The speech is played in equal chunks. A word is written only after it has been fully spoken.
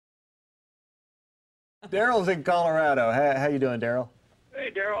Daryl's in Colorado. How you doing, Daryl?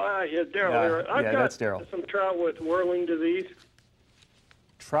 Hey, Daryl. Yeah, Daryl here. I've got that's Daryl. some trout with whirling disease.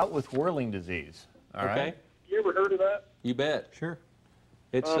 Trout with whirling disease. All right. You ever heard of that? You bet. Sure.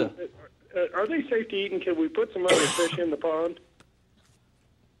 It's are they safe to eat, and can we put some other fish in the pond?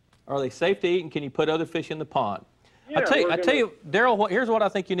 Are they safe to eat, and can you put other fish in the pond? Yeah, I tell you, Daryl, here's what I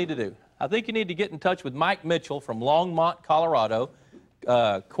think you need to do. I think you need to get in touch with Mike Mitchell from Longmont, Colorado,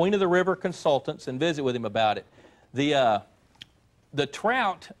 Queen of the River Consultants, and visit with him about it. The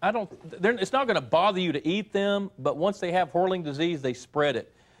trout, it's not going to bother you to eat them, but once they have whirling disease, they spread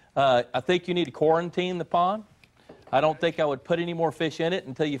it. I think you need to quarantine the pond. I don't think I would put any more fish in it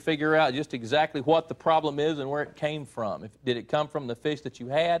until you figure out just exactly what the problem is and where it came from. Did it come from the fish that you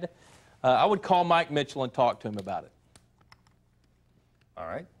had? I would call Mike Mitchell and talk to him about it. All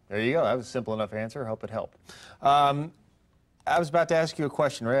right. There you go. That was a simple enough answer. I hope it helped. I was about to ask you a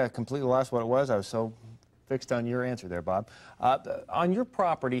question, Ray. I completely lost what it was. I was so fixed on your answer there, Bob. On your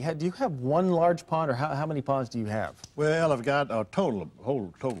property, do you have one large pond, or how many ponds do you have? Well, I've got a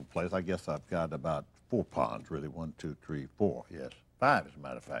whole total place. I guess I've got about 4 ponds, really. 1, 2, 3, 4. Yes, 5 as a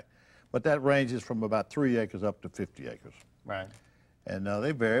matter of fact. But that ranges from about 3 acres up to 50 acres. Right. And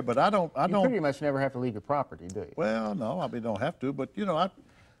they vary, but I don't. You pretty much never have to leave your property, do you? Well, no, I mean, don't have to. But you know,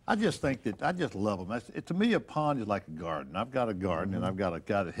 I just think that I just love them. To me, a pond is like a garden. I've got a garden, and I've got a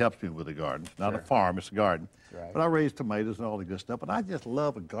guy that helps me with the garden. It's not a farm; it's a garden. Right. But I raise tomatoes and all the good stuff. But I just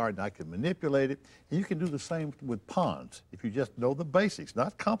love a garden. I can manipulate it, and you can do the same with ponds if you just know the basics,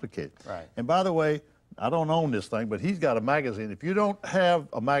 not complicated. Right. And by the way, I don't own this thing, but he's got a magazine. If you don't have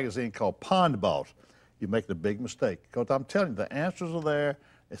a magazine called Pond Boss, you're making a big mistake. Because I'm telling you, the answers are there.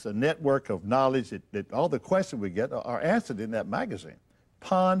 It's a network of knowledge that all the questions we get are answered in that magazine.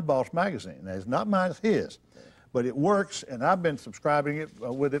 Pond Boss magazine. Now, it's not mine, it's his. But it works, and I've been subscribing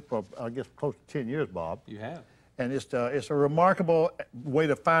with it for, I guess, close to 10 years, Bob. You have. And it's a remarkable way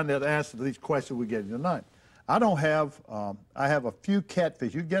to find that answer to these questions we're getting tonight. I don't have, I have a few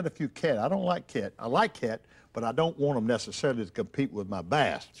catfish. You get a few cat. I don't like cat. I like cat, but I don't want them necessarily to compete with my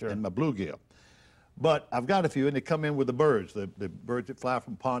bass and my bluegill. But I've got a few, and they come in with the birds. The birds that fly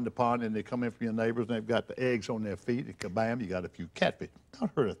from pond to pond, and they come in from your neighbors, and they've got the eggs on their feet, and kabam, you got a few catfish. Not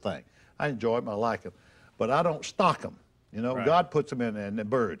hurt a thing. I enjoy them. I like them. But I don't stock them. You know, God puts them in there, and the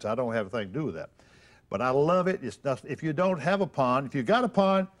birds. I don't have a thing to do with that. But I love it. It's not, if you don't have a pond, if you've got a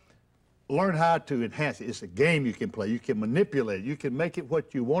pond, learn how to enhance it. It's a game you can play. You can manipulate it. You can make it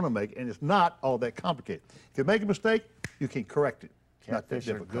what you want to make, and it's not all that complicated. If you make a mistake, you can correct it. Catfish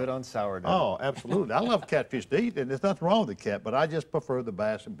are good on sourdough. Oh, absolutely. I love catfish to eat, and there's nothing wrong with the cat, but I just prefer the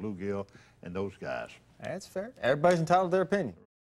bass and bluegill and those guys. That's fair. Everybody's entitled to their opinion.